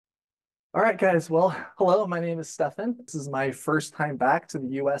All right, guys. Well, hello, my name is Stefan. This is my first time back to the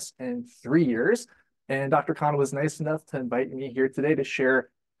US in 3 years. And Dr. Khan was nice enough to invite me here today to share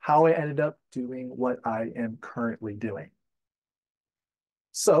how I ended up doing what I am currently doing.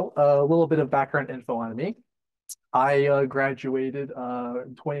 So, a little bit of background info on me. I graduated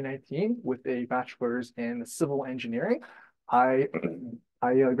in 2019 with a bachelor's in civil engineering. I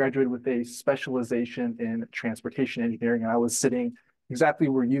I graduated with a specialization in transportation engineering, and I was sitting exactly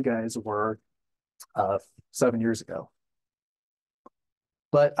where you guys were 7 years ago.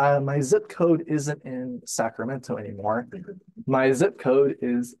 But my zip code isn't in Sacramento anymore. My zip code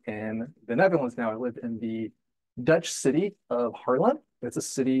is in the Netherlands now. I live in the Dutch city of Haarlem. It's a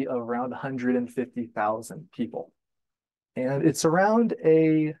city of around 150,000 people. And it's around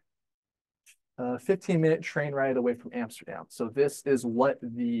a 15-minute train ride away from Amsterdam. So this is what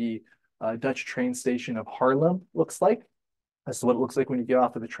the Dutch train station of Haarlem looks like. That's what it looks like when you get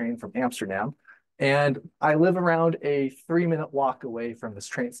off of the train from Amsterdam. And I live around a 3-minute walk away from this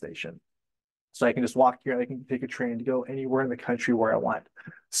train station. So I can just walk here, I can take a train to go anywhere in the country where I want.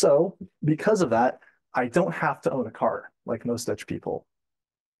 So because of that, I don't have to own a car like most Dutch people.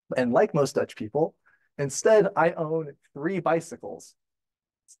 And like most Dutch people, instead, I own 3 bicycles.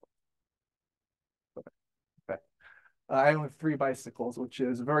 Okay. I own 3 bicycles, which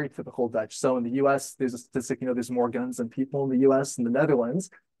is very typical Dutch. So in the US, there's a statistic, there's more guns than people in the US. In the Netherlands,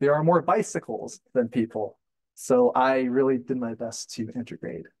 there are more bicycles than people. So I really did my best to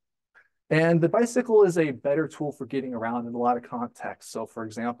integrate. And the bicycle is a better tool for getting around in a lot of contexts. So for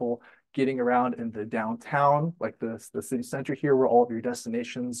example, getting around in the downtown, like the city center here, where all of your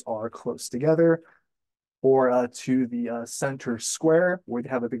destinations are close together, or to the center square where they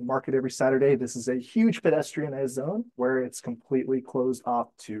have a big market every Saturday. This is a huge pedestrianized zone where it's completely closed off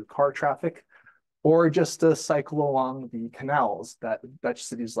to car traffic, or just to cycle along the canals that Dutch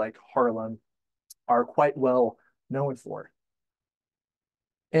cities like Haarlem are quite well known for.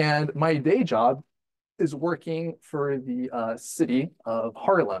 And my day job is working for the city of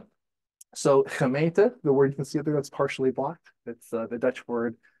Haarlem. So gemeente, the word you can see up there that's partially blocked, it's the Dutch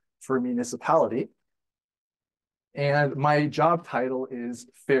word for municipality. And my job title is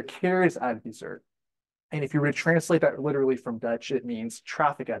verkeersadviseur. And if you were to translate that literally from Dutch, it means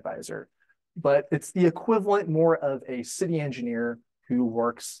traffic advisor. But it's the equivalent more of a city engineer who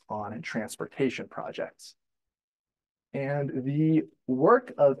works on transportation projects. And the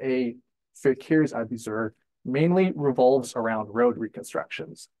work of a verkeersadviseur mainly revolves around road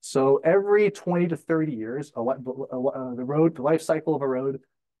reconstructions. So every 20 to 30 years, the life cycle of a road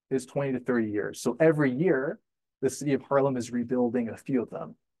is 20 to 30 years. So every year, the city of Haarlem is rebuilding a few of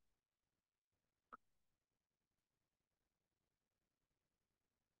them.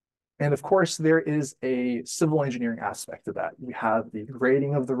 And of course, there is a civil engineering aspect to that. We have the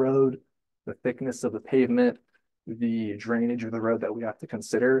grading of the road, the thickness of the pavement, the drainage of the road that we have to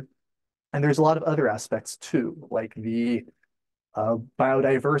consider. And there's a lot of other aspects too, like the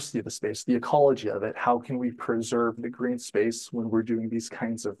biodiversity of the space, the ecology of it. How can we preserve the green space when we're doing these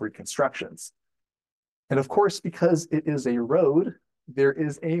kinds of reconstructions? And of course, because it is a road, there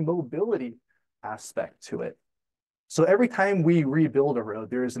is a mobility aspect to it. So every time we rebuild a road,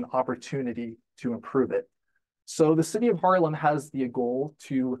 there is an opportunity to improve it. So the city of Haarlem has the goal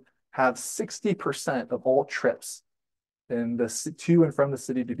to have 60% of all trips in the to and from the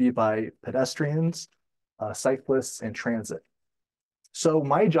city to be by pedestrians, cyclists, and transit. So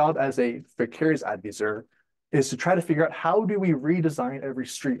my job as a verkeersadvisor is to try to figure out how do we redesign every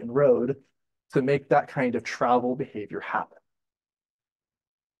street and road to make that kind of travel behavior happen.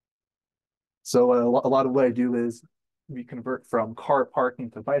 So a lot of what I do is we convert from car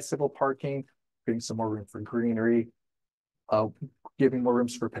parking to bicycle parking, creating some more room for greenery, uh, giving more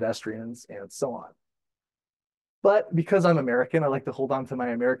rooms for pedestrians, and so on. But because I'm American, I like to hold on to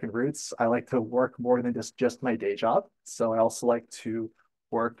my American roots. I like to work more than just my day job. So I also like to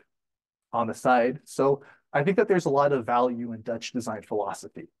work on the side. So I think that there's a lot of value in Dutch design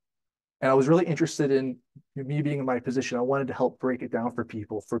philosophy. And I was really interested in me being in my position. I wanted to help break it down for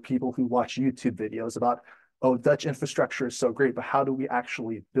people who watch YouTube videos about, oh, Dutch infrastructure is so great, but how do we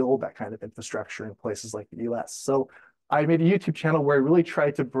actually build that kind of infrastructure in places like the US? So I made a YouTube channel where I really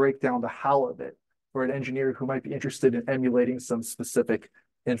tried to break down the how of it for an engineer who might be interested in emulating some specific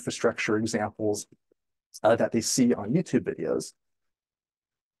infrastructure examples that they see on YouTube videos.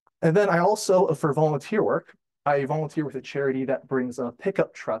 And then I also, for volunteer work, I volunteer with a charity that brings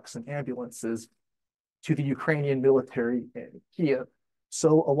pickup trucks and ambulances to the Ukrainian military in Kiev.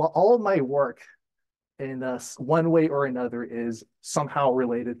 So all of my work in one way or another is somehow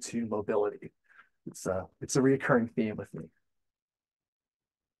related to mobility. It's a recurring theme with me.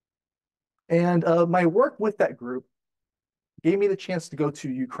 And my work with that group gave me the chance to go to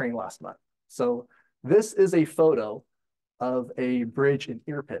Ukraine last month. So this is a photo of a bridge in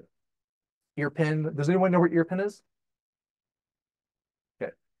Irpin. Irpin, does anyone know where Irpin is?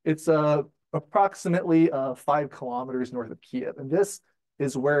 Okay. It's approximately 5 kilometers north of Kiev. And this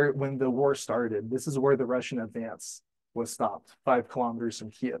is where, when the war started, this is where the Russian advance was stopped, 5 kilometers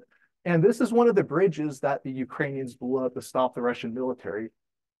from Kiev. And this is one of the bridges that the Ukrainians blew up to stop the Russian military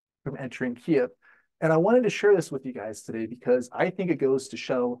from entering Kiev. And I wanted to share this with you guys today because I think it goes to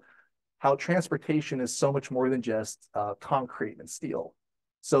show how transportation is so much more than just concrete and steel.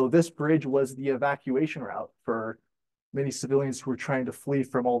 So this bridge was the evacuation route for many civilians who were trying to flee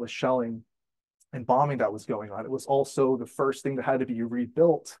from all the shelling and bombing that was going on. It was also the first thing that had to be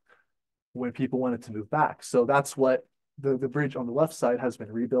rebuilt when people wanted to move back. So that's what the bridge on the left side has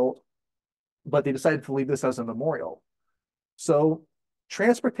been rebuilt, but they decided to leave this as a memorial. So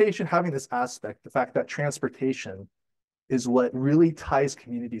transportation having this aspect, the fact that transportation is what really ties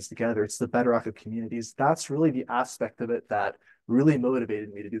communities together. It's the bedrock of communities. That's really the aspect of it that really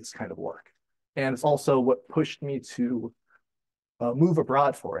motivated me to do this kind of work. And it's also what pushed me to move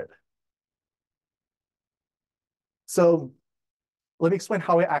abroad for it. So let me explain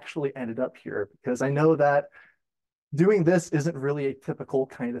how I actually ended up here, because I know that doing this isn't really a typical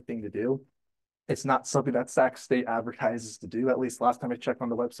kind of thing to do. It's not something that Sac State advertises to do, at least last time I checked on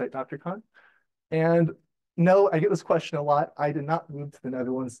the website, Dr. Khan. And no, I get this question a lot. I did not move to the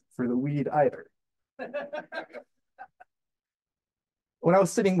Netherlands for the weed either. When I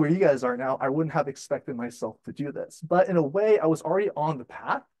was sitting where you guys are now, I wouldn't have expected myself to do this. But in a way, I was already on the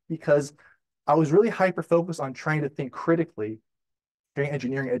path because I was really hyper-focused on trying to think critically during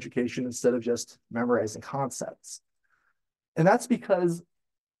engineering education instead of just memorizing concepts. And that's because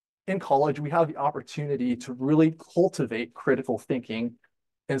in college, we have the opportunity to really cultivate critical thinking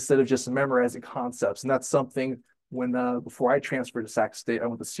instead of just memorizing concepts. And that's something when before I transferred to Sac State, I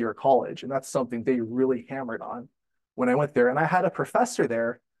went to Sierra College, and that's something they really hammered on when I went there. And I had a professor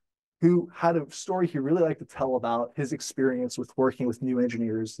there who had a story he really liked to tell about his experience with working with new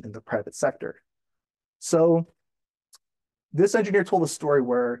engineers in the private sector. So this engineer told a story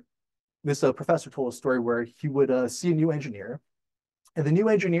where this professor told a story where he would see a new engineer, and the new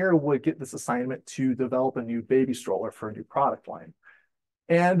engineer would get this assignment to develop a new baby stroller for a new product line.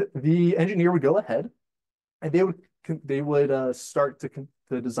 And the engineer would go ahead and they would start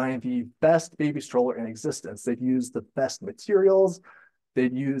to design the best baby stroller in existence. They'd use the best materials.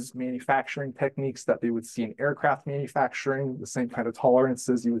 They'd use manufacturing techniques that they would see in aircraft manufacturing, the same kind of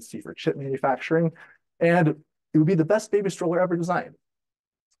tolerances you would see for chip manufacturing. And it would be the best baby stroller ever designed.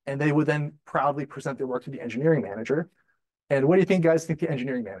 And they would then proudly present their work to the engineering manager. And what do you guys think the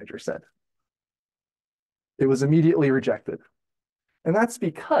engineering manager said? It was immediately rejected. And that's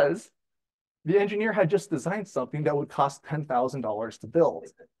because the engineer had just designed something that would cost $10,000 to build.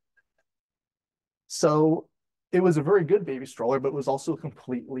 So it was a very good baby stroller, but it was also a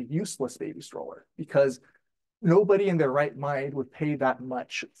completely useless baby stroller because nobody in their right mind would pay that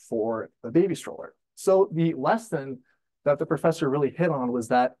much for a baby stroller. So the lesson that the professor really hit on was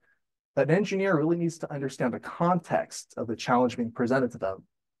that an engineer really needs to understand the context of the challenge being presented to them.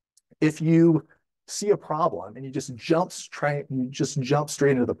 If you see a problem and you just jump straight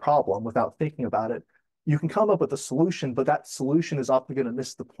into the problem without thinking about it, you can come up with a solution, but that solution is often going to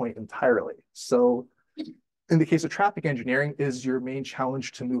miss the point entirely. So in the case of traffic engineering, is your main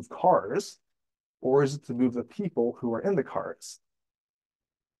challenge to move cars, or is it to move the people who are in the cars?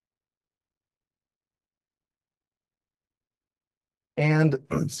 And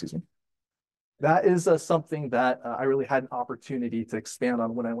excuse me, that is something that I really had an opportunity to expand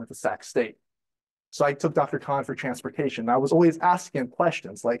on when I went to Sac State. So I took Dr. Khan for transportation. I was always asking him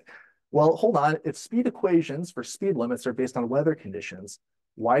questions like, well, hold on, if speed equations for speed limits are based on weather conditions,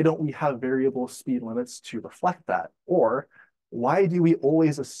 why don't we have variable speed limits to reflect that? Or why do we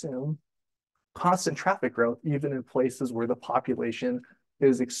always assume constant traffic growth, even in places where the population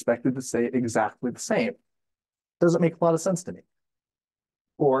is expected to stay exactly the same? Doesn't make a lot of sense to me.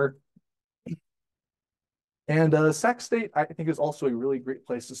 And Sac State, I think, is also a really great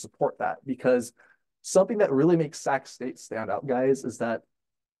place to support that because something that really makes Sac State stand out, guys, is that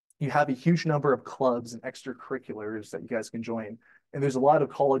you have a huge number of clubs and extracurriculars that you guys can join. And there's a lot of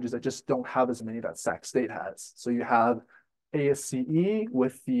colleges that just don't have as many that Sac State has. So you have ASCE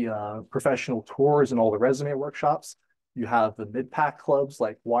with the professional tours and all the resume workshops. You have the mid-pack clubs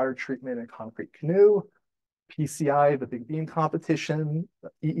like water treatment and concrete canoe, PCI, the big beam competition,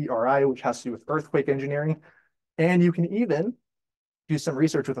 EERI, which has to do with earthquake engineering. And you can even do some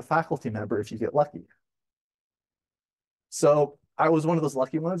research with a faculty member if you get lucky. So I was one of those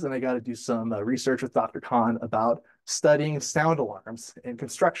lucky ones, and I got to do some research with Dr. Khan about studying sound alarms in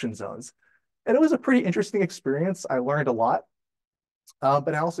construction zones. And it was a pretty interesting experience. I learned a lot.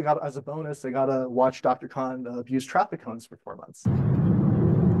 But I also got, as a bonus, I got to watch Dr. Khan use traffic cones for 4 months.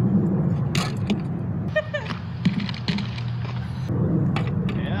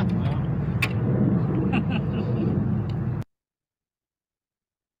 Yeah.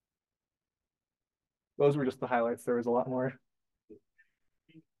 Those were just the highlights. There was a lot more.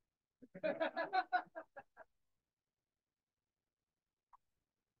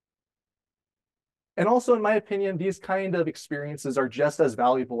 And also, in my opinion, these kind of experiences are just as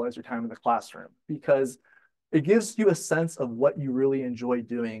valuable as your time in the classroom because it gives you a sense of what you really enjoy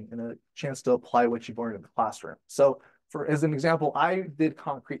doing and a chance to apply what you've learned in the classroom. So, for as an example, I did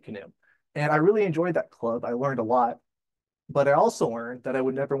concrete canoe, and I really enjoyed that club. I learned a lot, but I also learned that I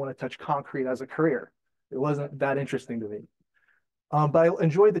would never want to touch concrete as a career. It wasn't that interesting to me. But I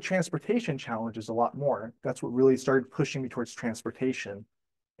enjoyed the transportation challenges a lot more. That's what really started pushing me towards transportation.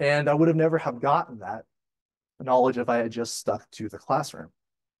 And I would have never have gotten that knowledge if I had just stuck to the classroom.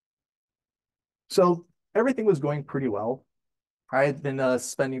 So everything was going pretty well. I had been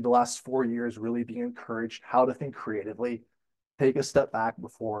spending the last 4 years really being encouraged how to think creatively, take a step back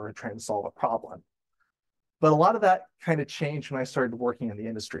before trying to solve a problem. But a lot of that kind of changed when I started working in the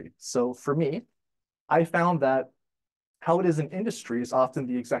industry. So for me, I found that how it is in industry is often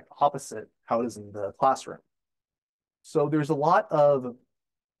the exact opposite how it is in the classroom. So there's a lot of,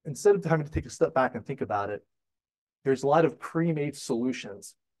 instead of having to take a step back and think about it, there's a lot of pre-made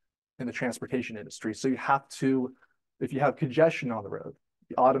solutions in the transportation industry. So you have to, if you have congestion on the road,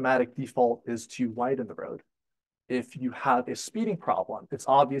 the automatic default is to widen the road. If you have a speeding problem, it's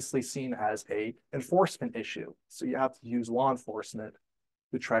obviously seen as a enforcement issue. So you have to use law enforcement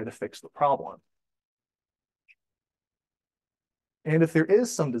to try to fix the problem. And if there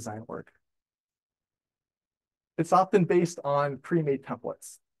is some design work, it's often based on pre-made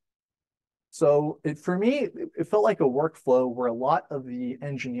templates. So for me, it felt like a workflow where a lot of the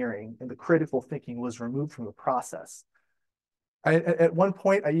engineering and the critical thinking was removed from the process. At one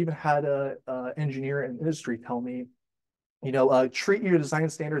point, I even had a engineer in industry tell me, treat your design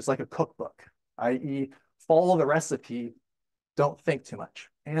standards like a cookbook, i.e., follow the recipe, don't think too much.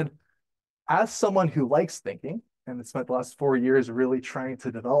 And as someone who likes thinking and spent the last 4 years really trying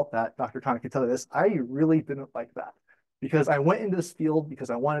to develop that, Dr. Khan can tell you this, I really didn't like that because I went into this field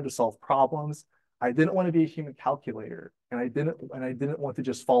because I wanted to solve problems. I didn't want to be a human calculator, and I didn't want to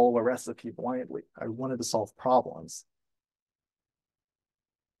just follow a recipe blindly. I wanted to solve problems.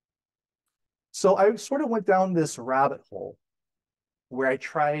 So I sort of went down this rabbit hole where I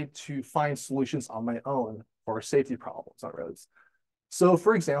tried to find solutions on my own for safety problems on roads. So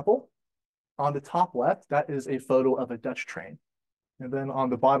for example, on the top left, that is a photo of a Dutch train. And then on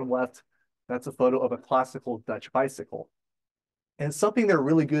the bottom left, that's a photo of a classical Dutch bicycle. And something they're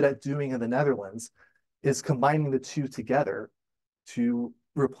really good at doing in the Netherlands is combining the two together to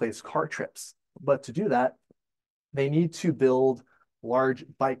replace car trips. But to do that, they need to build large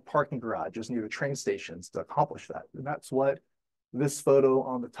bike parking garages near the train stations to accomplish that. And that's what this photo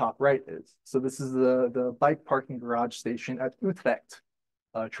on the top right is. So this is the bike parking garage station at Utrecht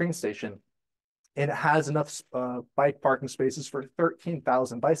train station. And it has enough bike parking spaces for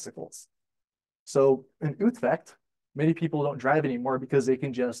 13,000 bicycles. So in Utrecht, many people don't drive anymore because they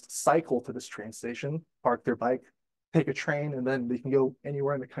can just cycle to this train station, park their bike, take a train, and then they can go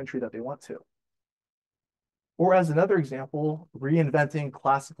anywhere in the country that they want to. Or as another example, reinventing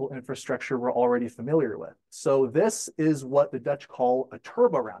classical infrastructure we're already familiar with. So this is what the Dutch call a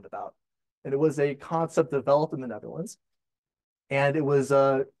turbo roundabout. And it was a concept developed in the Netherlands. And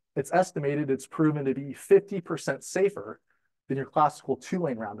it's estimated it's proven to be 50% safer than your classical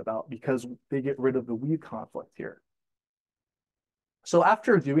two-lane roundabout because they get rid of the weave conflict here. So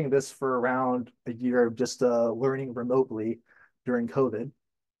after doing this for around a year of just learning remotely during COVID,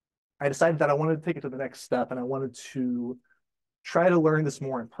 I decided that I wanted to take it to the next step and I wanted to try to learn this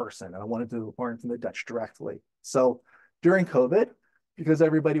more in person. And I wanted to learn from the Dutch directly. So during COVID, because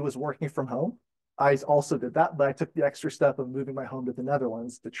everybody was working from home, I also did that, but I took the extra step of moving my home to the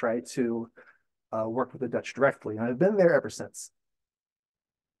Netherlands to try to work with the Dutch directly. And I've been there ever since.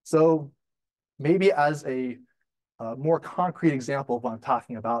 So maybe as a more concrete example of what I'm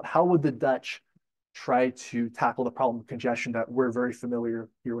talking about, how would the Dutch try to tackle the problem of congestion that we're very familiar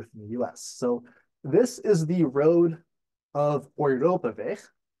here with in the US? So this is the road of Europaweg,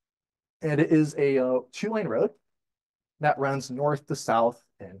 and it is a two-lane road that runs north to south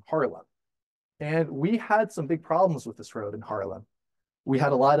in Haarlem. And we had some big problems with this road in Haarlem. We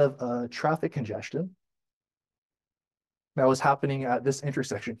had a lot of traffic congestion. That was happening at this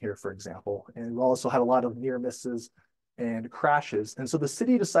intersection here, for example. And we also had a lot of near misses and crashes. And so the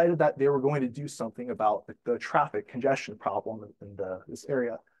city decided that they were going to do something about the traffic congestion problem in this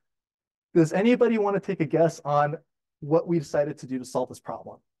area. Does anybody want to take a guess on what we decided to do to solve this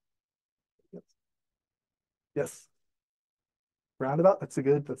problem? Yes. Yes. Roundabout. That's a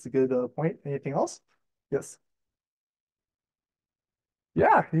good point. Anything else? Yes.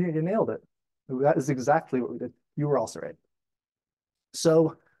 Yeah, you nailed it. That is exactly what we did. You were also right.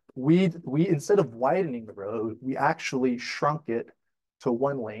 So we instead of widening the road, we actually shrunk it to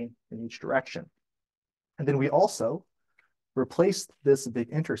one lane in each direction. And then we also replaced this big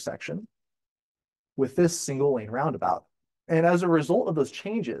intersection with this single lane roundabout. And as a result of those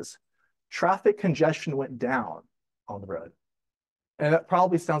changes, traffic congestion went down on the road. And that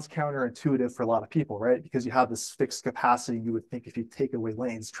probably sounds counterintuitive for a lot of people, right? Because you have this fixed capacity, you would think if you take away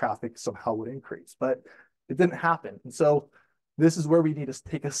lanes, traffic somehow would increase, but it didn't happen. And so this is where we need to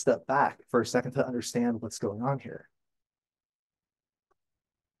take a step back for a second to understand what's going on here.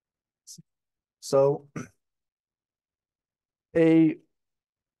 So a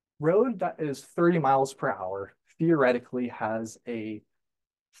road that is 30 miles per hour theoretically has a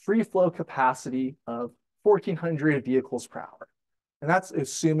free flow capacity of 1,400 vehicles per hour. And that's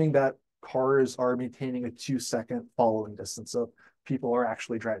assuming that cars are maintaining a 2-second following distance, so people are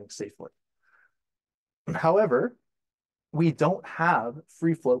actually driving safely. However, we don't have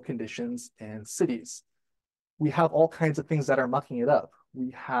free flow conditions in cities. We have all kinds of things that are mucking it up.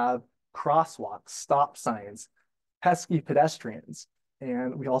 We have crosswalks, stop signs, pesky pedestrians,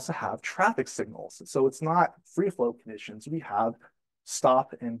 and we also have traffic signals. So it's not free flow conditions. We have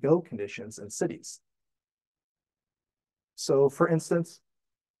stop and go conditions in cities. So for instance,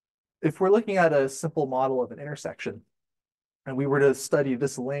 if we're looking at a simple model of an intersection, and we were to study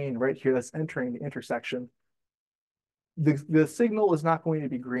this lane right here that's entering the intersection, the signal is not going to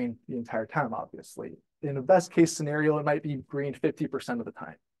be green the entire time, obviously. In a best case scenario, it might be green 50% of the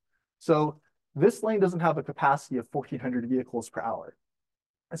time. So this lane doesn't have a capacity of 1,400 vehicles per hour.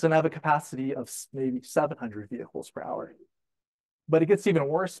 It's going to have a capacity of maybe 700 vehicles per hour. But it gets even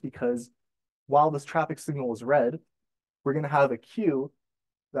worse because while this traffic signal is red, we're going to have a queue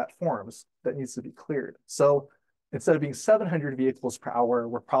that forms that needs to be cleared. So instead of being 700 vehicles per hour,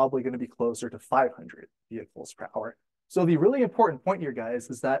 we're probably going to be closer to 500 vehicles per hour. So the really important point here, guys,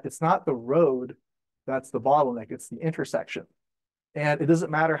 is that it's not the road that's the bottleneck, it's the intersection. And it doesn't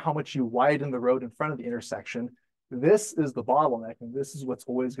matter how much you widen the road in front of the intersection, this is the bottleneck, and this is what's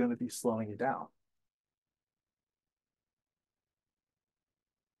always going to be slowing you down.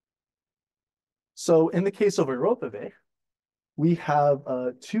 So in the case of Europa, we have 2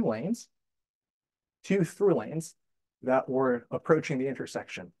 through lanes that were approaching the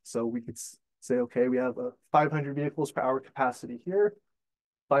intersection. So we could say, okay, we have a 500 vehicles per hour capacity here,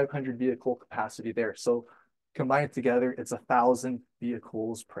 500 vehicle capacity there. So combined together, it's 1,000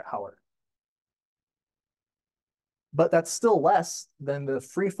 vehicles per hour. But that's still less than the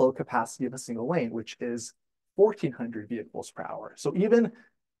free flow capacity of a single lane, which is 1,400 vehicles per hour. So even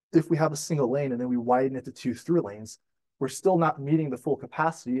if we have a single lane and then we widen it to 2 through lanes, we're still not meeting the full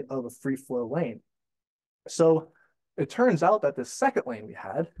capacity of a free flow lane. So it turns out that the second lane we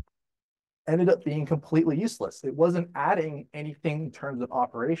had ended up being completely useless. It wasn't adding anything in terms of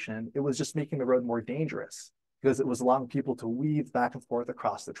operation. It was just making the road more dangerous because it was allowing people to weave back and forth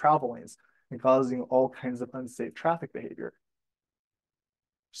across the travel lanes and causing all kinds of unsafe traffic behavior.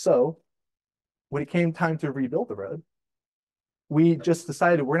 So when it came time to rebuild the road, we just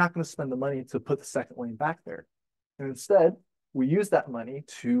decided we're not going to spend the money to put the second lane back there. And instead, we use that money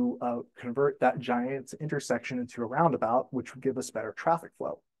to convert that giant intersection into a roundabout, which would give us better traffic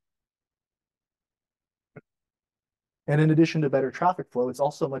flow. And in addition to better traffic flow, it's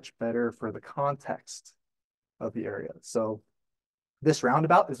also much better for the context of the area. So this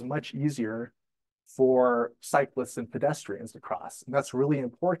roundabout is much easier for cyclists and pedestrians to cross. And that's really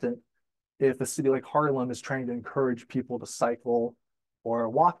important if a city like Harlem is trying to encourage people to cycle or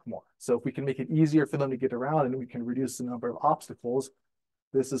walk more. So if we can make it easier for them to get around and we can reduce the number of obstacles,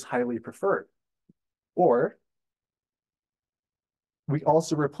 this is highly preferred. Or we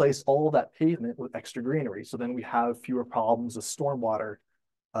also replace all of that pavement with extra greenery. So then we have fewer problems with stormwater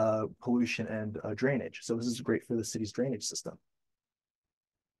pollution and drainage. So this is great for the city's drainage system.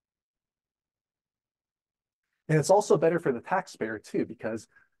 And it's also better for the taxpayer too, because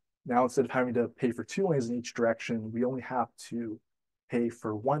now instead of having to pay for 2 lanes in each direction, we only have to pay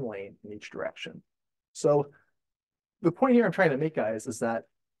for 1 lane in each direction. So the point here I'm trying to make, guys, is that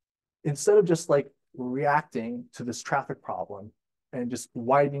instead of just like reacting to this traffic problem and just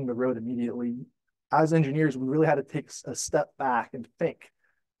widening the road immediately, as engineers, we really had to take a step back and think,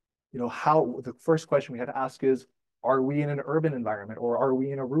 how the first question we had to ask is, are we in an urban environment or are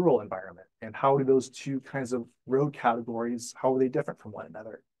we in a rural environment? And how do those two kinds of road categories, how are they different from one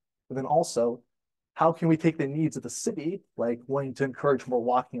another? But then also, how can we take the needs of the city, like wanting to encourage more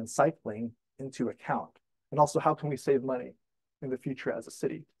walking and cycling, into account? And also, how can we save money in the future as a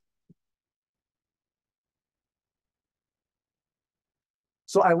city?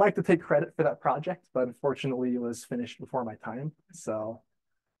 So I like to take credit for that project, but unfortunately, it was finished before my time. So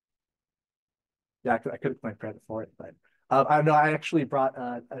yeah, I could have claimed credit for it, but I know I actually brought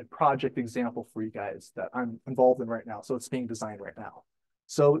a project example for you guys that I'm involved in right now. So it's being designed right now.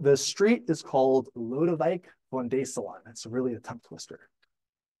 So the street is called Lodewijk Fondesalon. It's really a tongue twister.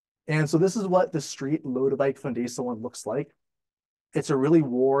 And so this is what the street Lodewijk Fondesalon looks like. It's a really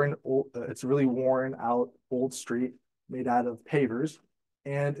it's a really worn out old street made out of pavers,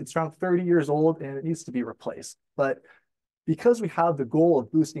 and it's around 30 years old and it needs to be replaced. But because we have the goal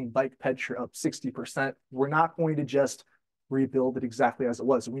of boosting bike penetrance up 60%, we're not going to just rebuild it exactly as it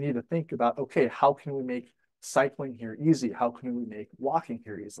was. We need to think about, okay, how can we make cycling here easy? How can we make walking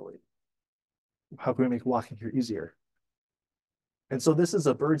here easily? How can we make walking here easier? And so this is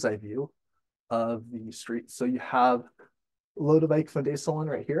a bird's eye view of the street. So you have Lodewijk Fondesalon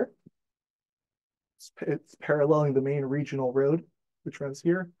right here. It's paralleling the main regional road, which runs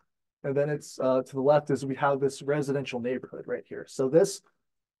here. And then it's to the left is we have this residential neighborhood right here. So this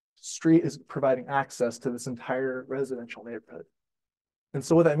street is providing access to this entire residential neighborhood. And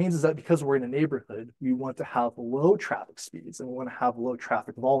so what that means is that because we're in a neighborhood, we want to have low traffic speeds and we want to have low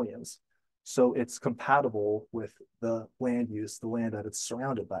traffic volumes. So it's compatible with the land use, the land that it's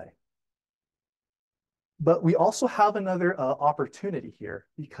surrounded by. But we also have another opportunity here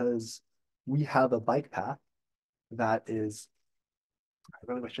because we have a bike path that is, I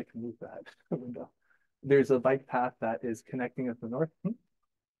really wish I could move that window. There's a bike path that is connecting at the north.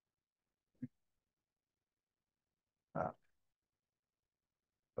 Uh,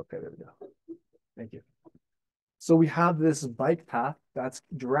 okay, there we go. Thank you. So we have this bike path that's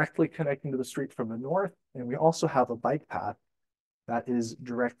directly connecting to the street from the north, and we also have a bike path that is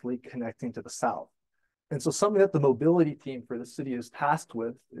directly connecting to the south. And so something that the mobility team for the city is tasked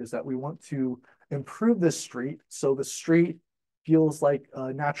with is that we want to improve this street so the street feels like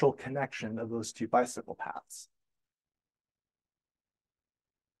a natural connection of those two bicycle paths.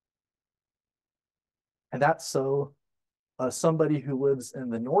 And that's so somebody who lives in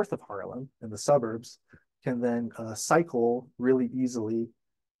the north of Harlem, in the suburbs, can then cycle really easily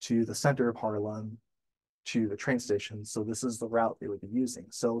to the center of Harlem, to the train station. So this is the route they would be using.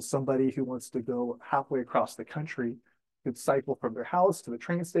 So somebody who wants to go halfway across the country could cycle from their house to the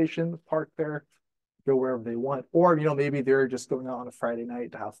train station, park there, go wherever they want. Or, maybe they're just going out on a Friday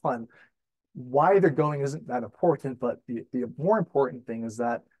night to have fun. Why they're going isn't that important, but the more important thing is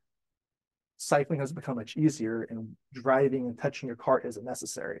that cycling has become much easier and driving and touching your car isn't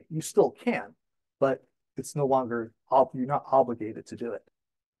necessary. You still can, but it's no longer, you're not obligated to do it.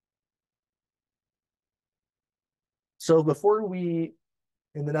 So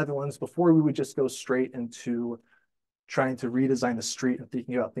in the Netherlands, before we would just go straight into trying to redesign the street and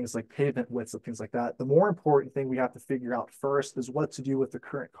thinking about things like pavement widths and things like that, the more important thing we have to figure out first is what to do with the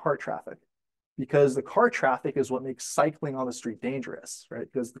current car traffic. Because the car traffic is what makes cycling on the street dangerous, right?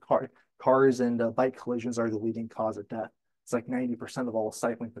 Because the cars and bike collisions are the leading cause of death. It's like 90% of all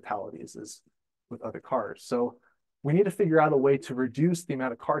cycling fatalities is with other cars. So we need to figure out a way to reduce the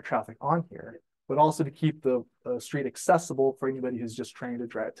amount of car traffic on here, but also to keep the street accessible for anybody who's just trying to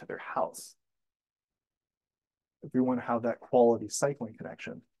drive to their house. If we want to have that quality cycling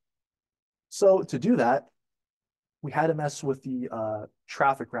connection. So to do that, we had to mess with the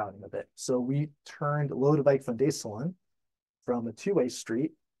traffic routing a bit. So we turned Lodewijk Fondesalon from a two-way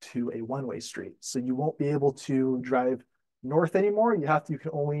street to a one-way street. So you won't be able to drive north anymore. You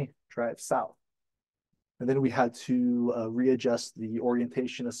can only drive south. And then we had to readjust the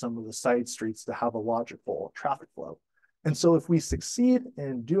orientation of some of the side streets to have a logical traffic flow. And so if we succeed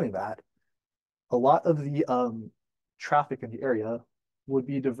in doing that, a lot of the traffic in the area would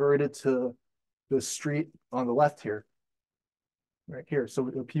be diverted to the street on the left here, right here. So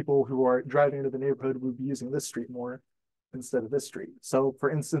the people who are driving into the neighborhood would be using this street more instead of this street. So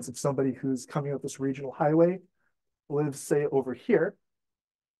for instance, if somebody who's coming up this regional highway lives, say, over here,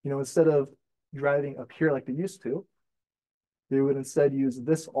 instead of driving up here like they used to, they would instead use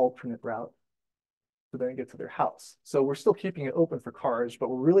this alternate route to then get to their house. So we're still keeping it open for cars, but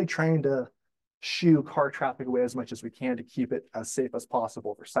we're really trying to shoo car traffic away as much as we can to keep it as safe as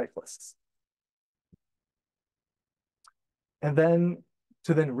possible for cyclists. And then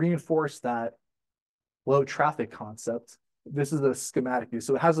to reinforce that low traffic concept. This is a schematic view.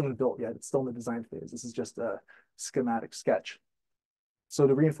 So it hasn't been built yet. It's still in the design phase. This is just a schematic sketch. So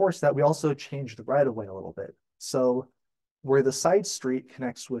to reinforce that, we also changed the right of way a little bit. So where the side street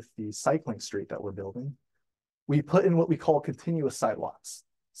connects with the cycling street that we're building, we put in what we call continuous sidewalks.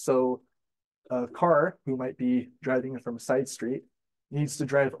 So a car who might be driving from a side street needs to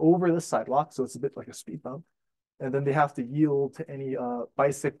drive over the sidewalk. So it's a bit like a speed bump. And then they have to yield to any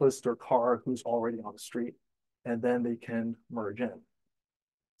bicyclist or car who's already on the street. And then they can merge in.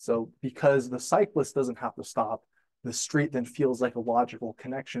 So because the cyclist doesn't have to stop, the street then feels like a logical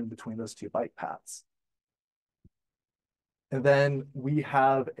connection between those two bike paths. And then we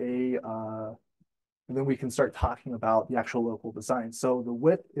have and then we can start talking about the actual local design. So the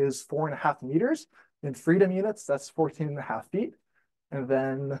width is 4.5 meters. In freedom units, that's 14.5 feet. And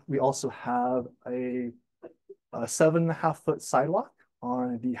then we also have a 7.5 foot sidewalk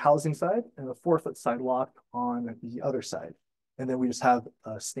on the housing side and a 4 foot sidewalk on the other side. And then we just have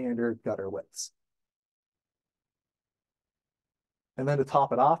standard gutter widths. And then to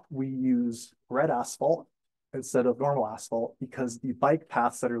top it off, we use red asphalt instead of normal asphalt because the bike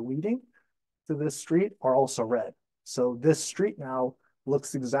paths that are leading to this street are also red. So this street now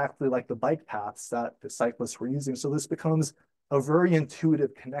looks exactly like the bike paths that the cyclists were using. So this becomes a very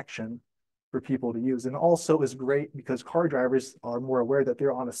intuitive connection for people to use. And also is great because car drivers are more aware that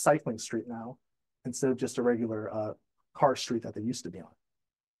they're on a cycling street now instead of just a regular car street that they used to be on.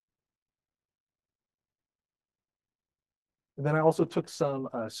 And then I also took some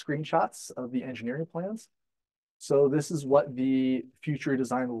screenshots of the engineering plans. So this is what the future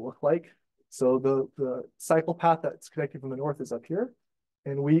design will look like. So the cycle path that's connected from the north is up here.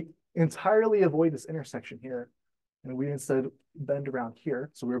 And we entirely avoid this intersection here. And we instead bend around here.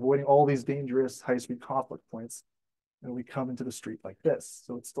 So we're avoiding all these dangerous high-speed conflict points. And we come into the street like this.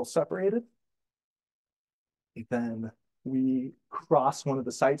 So it's still separated. Then we cross one of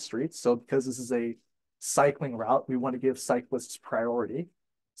the side streets. So because this is a cycling route, we want to give cyclists priority.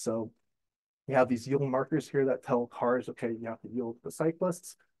 So we have these yield markers here that tell cars, okay, you have to yield to the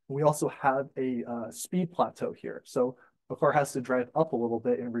cyclists. And we also have a speed plateau here. So a car has to drive up a little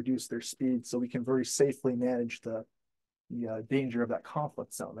bit and reduce their speed so we can very safely manage the danger of that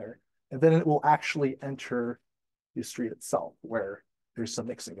conflict zone there. And then it will actually enter the street itself where there's some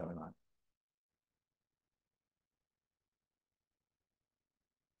mixing going on.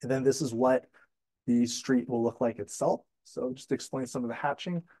 And then this is what the street will look like itself. So just to explain some of the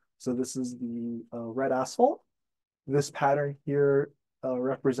hatching. So this is the red asphalt. This pattern here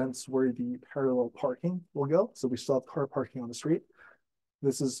represents where the parallel parking will go. So we still have car parking on the street.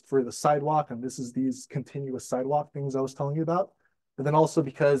 This is for the sidewalk, and this is these continuous sidewalk things I was telling you about. And then also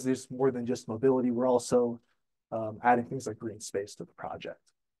because there's more than just mobility, we're also adding things like green space to the project.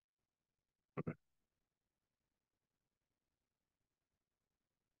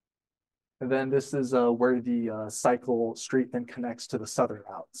 And then this is where the cycle street then connects to the southern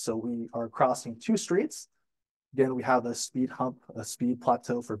route. So we are crossing two streets. Again, we have a speed hump, a speed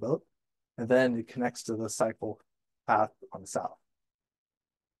plateau for both. And then it connects to the cycle path on the south.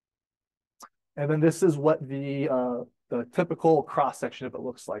 And then this is what the typical cross section of it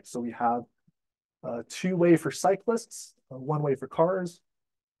looks like. So we have two-way for cyclists, one-way for cars,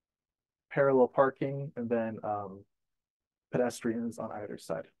 parallel parking, and then pedestrians on either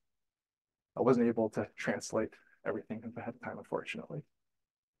side. I wasn't able to translate everything ahead of time, unfortunately.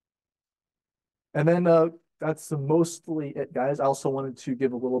 And then that's mostly it, guys. I also wanted to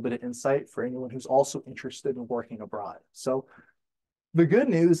give a little bit of insight for anyone who's also interested in working abroad. So the good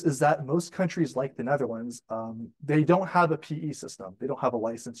news is that most countries like the Netherlands, they don't have a PE system. They don't have a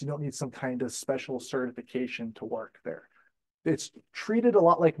license. You don't need some kind of special certification to work there. It's treated a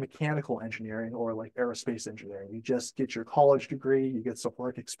lot like mechanical engineering or like aerospace engineering. You just get your college degree, you get some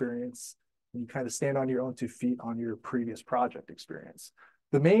work experience, and you kind of stand on your own 2 feet on your previous project experience.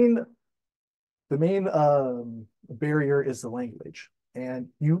 The main barrier is the language, and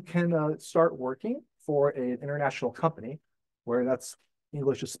you can start working for an international company where that's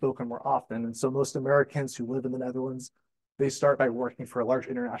English is spoken more often. And so most Americans who live in the Netherlands, they start by working for a large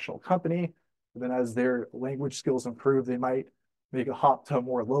international company. And then as their language skills improve, they might make a hop to a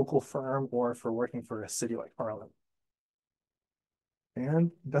more local firm or for working for a city like Harlem.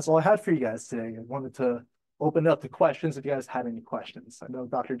 And that's all I had for you guys today. I wanted to open it up to questions if you guys had any questions. I know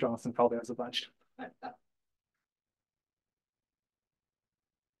Dr. Johnson probably has a bunch.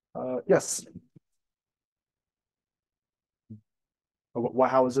 Yes.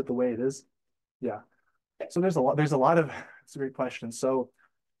 How is it the way it is? Yeah. So there's a lot of, it's a great question. So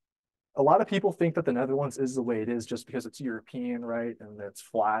a lot of people think that the Netherlands is the way it is just because it's European, right? And it's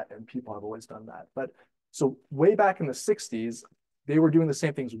flat and people have always done that. But So way back in the 60s, they were doing the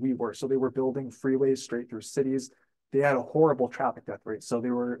same things we were. So they were building freeways straight through cities. They had a horrible traffic death rate. So they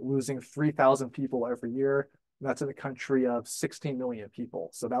were losing 3,000 people every year. That's in a country of 16 million people.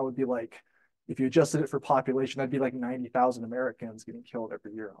 So that would be like, if you adjusted it for population, that'd be like 90,000 Americans getting killed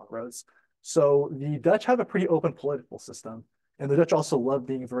every year on roads. So the Dutch have a pretty open political system. And the Dutch also love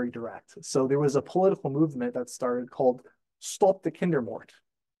being very direct. So there was a political movement that started called Stop the Kindermoord.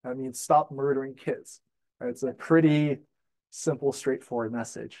 That means stop murdering kids. Right? It's a pretty simple, straightforward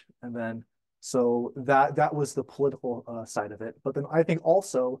message. And then so that was the political side of it. But then I think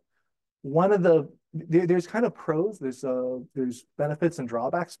also one of there's kind of pros, there's benefits and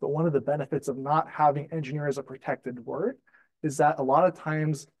drawbacks, but one of the benefits of not having engineer as a protected word is that a lot of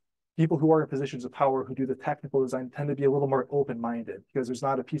times people who are in positions of power who do the technical design tend to be a little more open-minded because there's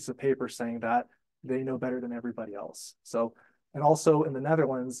not a piece of paper saying that they know better than everybody else. So, and also in the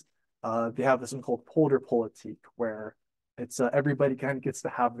Netherlands, they have this thing called polderpolitiek, where it's everybody kind of gets to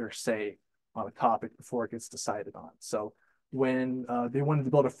have their say on a topic before it gets decided on. So when they wanted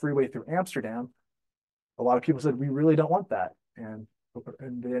to build a freeway through Amsterdam, a lot of people said, we really don't want that. And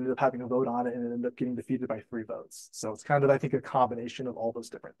they ended up having a vote on it and it ended up getting defeated by 3 votes. So it's kind of, I think, a combination of all those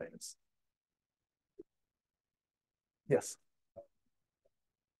different things. Yes.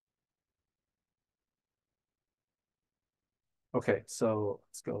 Okay, so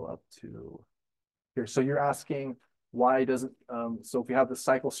let's go up to here. So you're asking why doesn't, so if we have the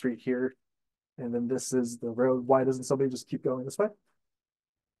cycle street here, and then this is the road, why doesn't somebody just keep going this way?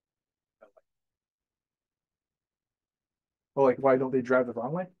 Or like, why don't they drive the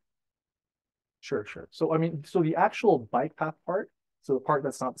wrong way? Sure, sure. So, I mean, so the actual bike path part, so the part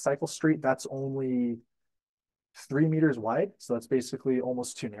that's not the cycle street, that's only 3 meters wide. So that's basically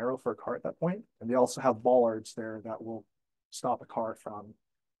almost too narrow for a car at that point. And they also have bollards there that will stop a car from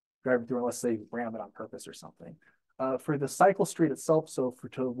driving through unless they ram it on purpose or something. For the cycle street itself, so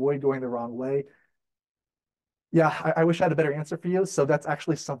to avoid going the wrong way, yeah, I wish I had a better answer for you. So that's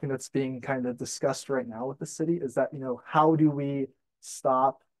actually something that's being kind of discussed right now with the city is that, how do we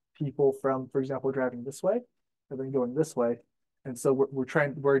stop people from, for example, driving this way and then going this way? And so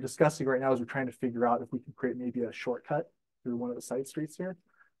we're discussing right now is we're trying to figure out if we can create maybe a shortcut through one of the side streets here.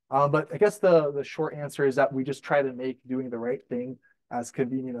 But I guess the short answer is that we just try to make doing the right thing as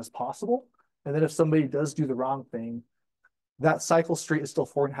convenient as possible. And then if somebody does do the wrong thing, that cycle street is still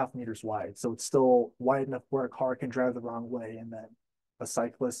 4.5 meters wide. So it's still wide enough where a car can drive the wrong way and then a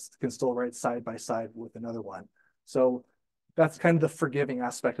cyclist can still ride side by side with another one. So that's kind of the forgiving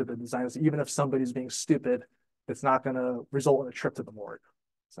aspect of the design is even if somebody's being stupid, it's not going to result in a trip to the morgue.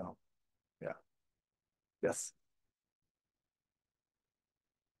 So yeah, yes.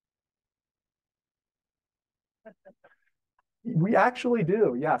 We actually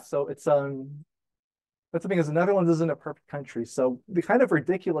do. Yeah. So it's that's the thing is the Netherlands isn't a perfect country. So the kind of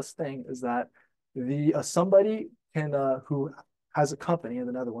ridiculous thing is that the somebody can who has a company in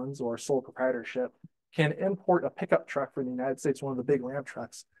the Netherlands or sole proprietorship can import a pickup truck from the United States, one of the big Ram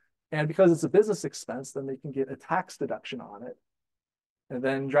trucks, and because it's a business expense, then they can get a tax deduction on it, and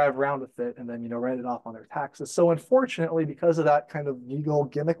then drive around with it, and then write it off on their taxes. So unfortunately, because of that kind of legal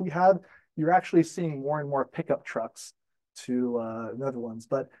gimmick we have, you're actually seeing more and more pickup trucks to Netherlands,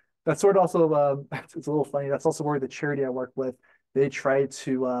 but that's sort of also it's a little funny. That's also where the charity I work with, they try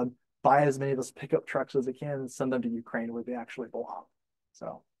to buy as many of those pickup trucks as they can and send them to Ukraine where they actually belong.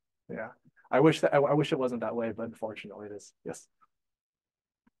 So yeah, I wish it wasn't that way, but unfortunately it is. Yes.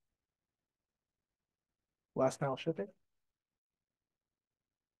 Last mile shipping.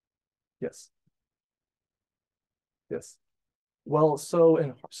 Yes. Yes. Well, so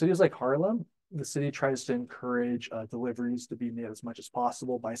in cities like Harlem, the city tries to encourage deliveries to be made as much as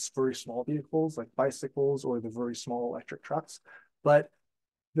possible by very small vehicles like bicycles or the very small electric trucks. But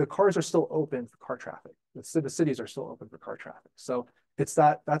the cars are still open for car traffic. The cities are still open for car traffic. So that's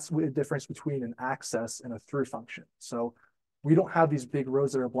the difference between an access and a through function. So we don't have these big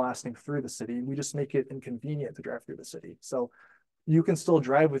roads that are blasting through the city. We just make it inconvenient to drive through the city. So you can still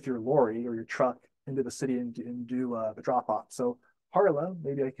drive with your lorry or your truck into the city and do the drop off. So Harlem,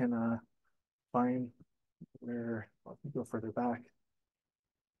 maybe I can find where I'll go further back.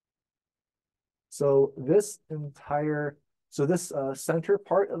 So this center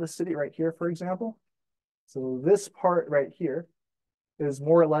part of the city right here, for example. So this part right here is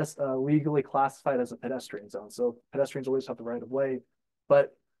more or less legally classified as a pedestrian zone. So pedestrians always have the right of way.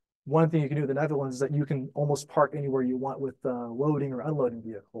 But one thing you can do in the Netherlands is that you can almost park anywhere you want with a loading or unloading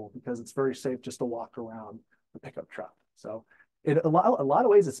vehicle because it's very safe just to walk around the pickup truck. So a lot of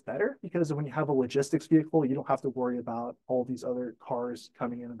ways it's better because when you have a logistics vehicle, you don't have to worry about all these other cars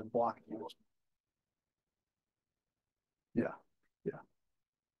coming in and then blocking you. Yeah, yeah.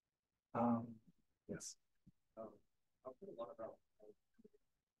 Um, yes. Um, I've heard a lot about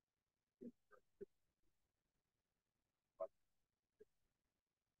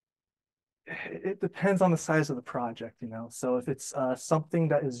It depends on the size of the project, you know. So if it's something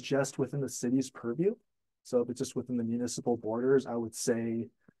that is just within the city's purview, so if it's just within the municipal borders, I would say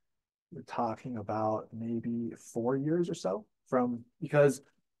we're talking about maybe 4 years or so from because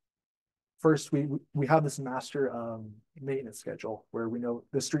first we have this master maintenance schedule where we know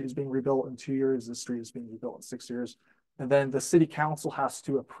this street is being rebuilt in 2 years, this street is being rebuilt in 6 years. And then the city council has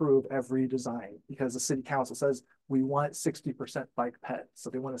to approve every design because the city council says we want 60% bike ped. So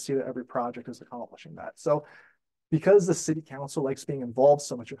they want to see that every project is accomplishing that. So because the city council likes being involved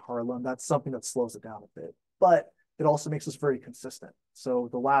so much in Harlem, that's something that slows it down a bit. But it also makes us very consistent. So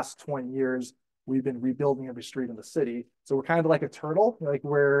the last 20 years, we've been rebuilding every street in the city. So we're kind of like a turtle, like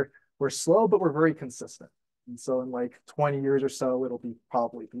we're slow, but we're very consistent. And so in like 20 years or so, it'll be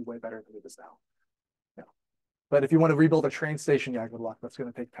probably be way better than it is now. Yeah. But if you want to rebuild a train station, yeah, good luck. That's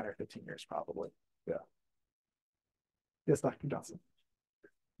going to take 10 or 15 years probably. Yeah. Yes, Dr. Johnson.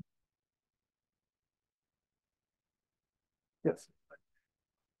 Yes.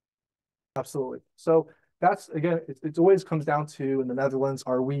 Absolutely. So that's again, it always comes down to in the Netherlands,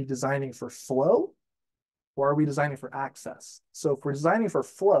 are we designing for flow or are we designing for access? So if we're designing for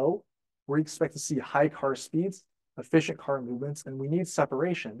flow, we expect to see high car speeds, efficient car movements, and we need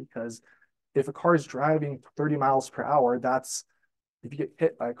separation because if a car is driving 30 miles per hour, that's if you get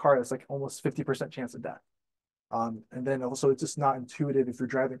hit by a car, that's like almost 50% chance of death. And then also, it's just not intuitive if you're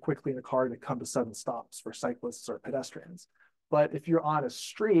driving quickly in a car to come to sudden stops for cyclists or pedestrians. But if you're on a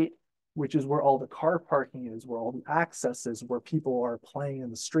street, which is where all the car parking is, where all the access is, where people are playing in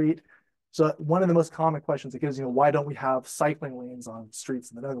the street. So one of the most common questions it gives, why don't we have cycling lanes on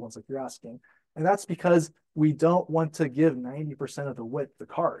streets in the Netherlands, like you're asking? And that's because we don't want to give 90% of the width to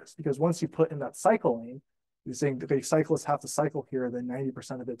cars. Because once you put in that cycle lane, you're saying, okay, cyclists have to cycle here, then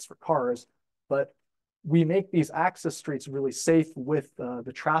 90% of it's for cars. But we make these access streets really safe with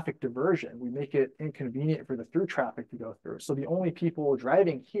the traffic diversion. We make it inconvenient for the through traffic to go through. So the only people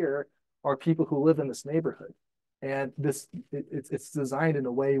driving here are people who live in this neighborhood. And it's designed in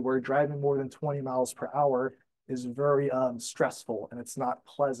a way where driving more than 20 miles per hour is very stressful and it's not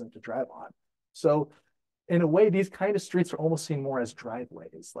pleasant to drive on. So in a way, these kind of streets are almost seen more as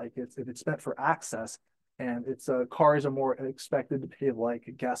driveways. Like if it's meant for access and it's cars are more expected to behave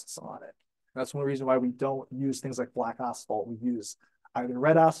like guests on it. That's one reason why we don't use things like black asphalt. We use either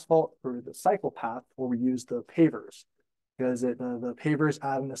red asphalt for the cycle path, or we use the pavers because the pavers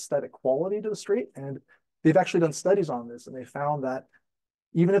add an aesthetic quality to the street. And they've actually done studies on this, and they found that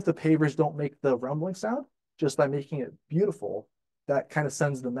even if the pavers don't make the rumbling sound, just by making it beautiful, that kind of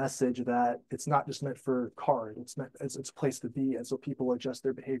sends the message that it's not just meant for cars. It's meant it's a place to be, and so people adjust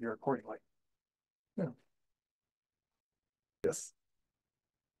their behavior accordingly. Yeah. Yes.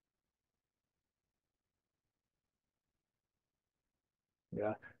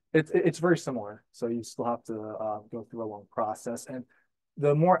 Yeah, it's very similar. So you still have to go through a long process, and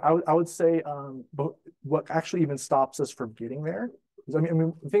the more I would say, but what actually even stops us from getting there is I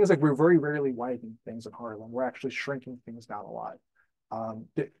mean things like we're very rarely widening things in Harlem. We're actually shrinking things down a lot.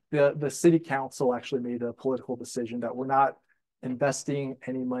 The city council actually made a political decision that we're not investing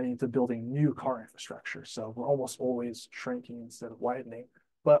any money into building new car infrastructure. So we're almost always shrinking instead of widening.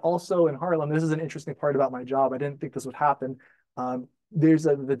 But also in Harlem, this is an interesting part about my job. I didn't think this would happen. There's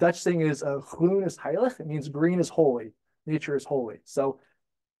the Dutch saying is groen is heilig. It means green is holy, nature is holy. So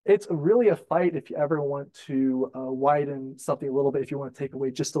it's really a fight if you ever want to widen something a little bit, if you want to take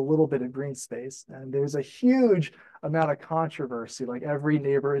away just a little bit of green space. And there's a huge amount of controversy. Like every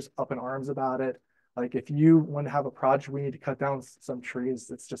neighbor is up in arms about it. Like if you want to have a project, we need to cut down some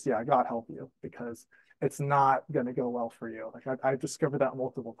trees. It's just, yeah, God help you because it's not going to go well for you. Like I've discovered that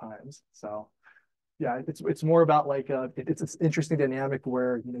multiple times. So yeah, it's more about like it's an interesting dynamic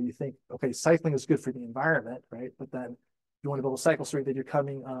where you think okay, cycling is good for the environment, right? But then you want to build a cycle street that you're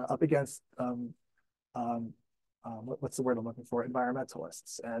coming up against um, what's the word I'm looking for?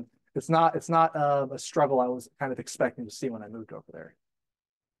 Environmentalists, and it's not a struggle I was kind of expecting to see when I moved over there.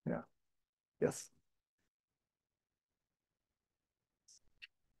 Yeah. Yes.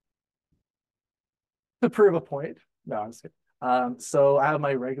 To prove a point. No, I'm just kidding. So I have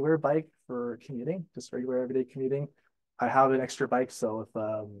my regular bike for commuting, just regular everyday commuting. I have an extra bike, so if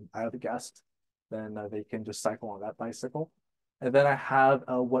I have a guest, then they can just cycle on that bicycle. And then I have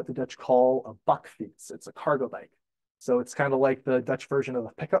what the Dutch call a bakfiets. It's a cargo bike. So it's kind of like the Dutch version of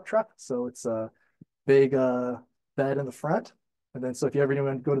a pickup truck. So it's a big bed in the front. And then so if you ever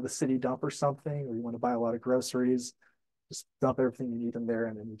want to go to the city dump or something, or you want to buy a lot of groceries, Just dump everything you need in there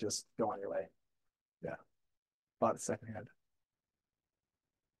and then you just go on your way. Yeah, bought it secondhand.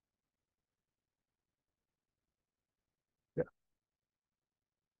 Yeah.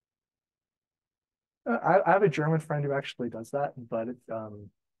 I have a German friend who actually does that, but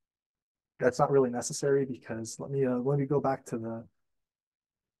that's not really necessary because let me go back to the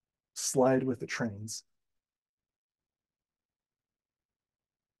slide with the trains.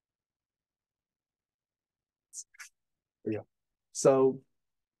 There you go. So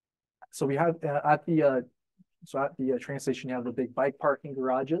so we have at the train station you have the big bike parking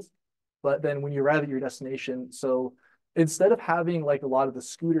garages, but then when you arrive at your destination, so instead of having like a lot of the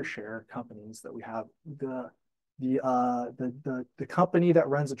scooter share companies that we have, the company that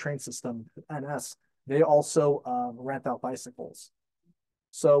runs the train system, NS, they also rent out bicycles.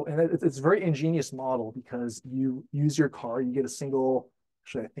 So, and it's a very ingenious model because you use your car, you get a single,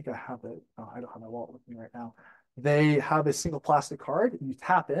 actually, I think I have it. Oh, I don't have my wallet with me right now. They have a single plastic card, you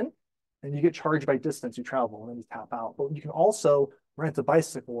tap in, and you get charged by distance you travel, and then you tap out. But you can also rent a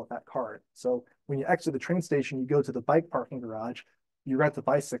bicycle with that card. So when you exit the train station, you go to the bike parking garage, you rent the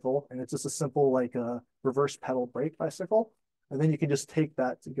bicycle, and it's just a simple like a reverse pedal brake bicycle. And then you can just take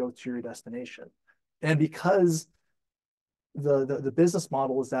that to go to your destination. And because the business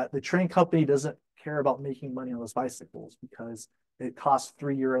model is that the train company doesn't care about making money on those bicycles because it costs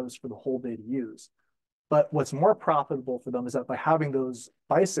 €3 for the whole day to use. But what's more profitable for them is that by having those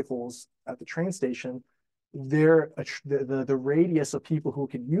bicycles at the train station, the radius of people who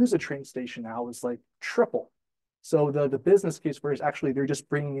can use a train station now is like triple. So the business case for it is actually they're just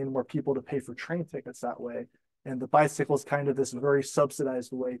bringing in more people to pay for train tickets that way. And the bicycle is kind of this very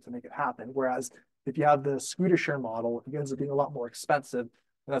subsidized way to make it happen. Whereas if you have the scooter share model, it ends up being a lot more expensive.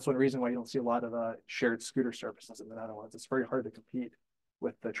 And that's one reason why you don't see a lot of shared scooter services in the Netherlands. It's very hard to compete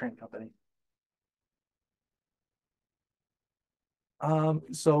with the train company.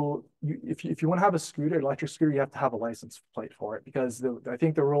 So if you want to have a scooter, electric scooter, you have to have a license plate for it because I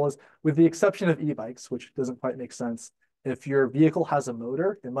think the rule is, with the exception of e-bikes, which doesn't quite make sense, if your vehicle has a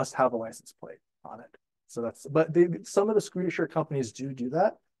motor, it must have a license plate on it. So but some of the scooter share companies do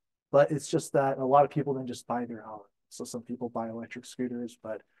that, but it's just that a lot of people then just buy their own. So some people buy electric scooters,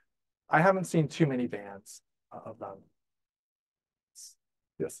 but I haven't seen too many bans of them.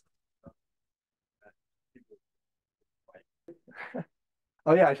 Yes.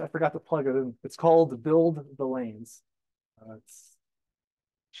 Oh yeah, I forgot to plug it in. It's called Build the Lanes. Let's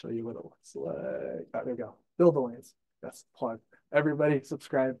show you what it looks like. Oh, there we go. Build the Lanes. That's plug. Everybody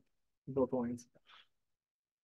subscribe. Build the Lanes.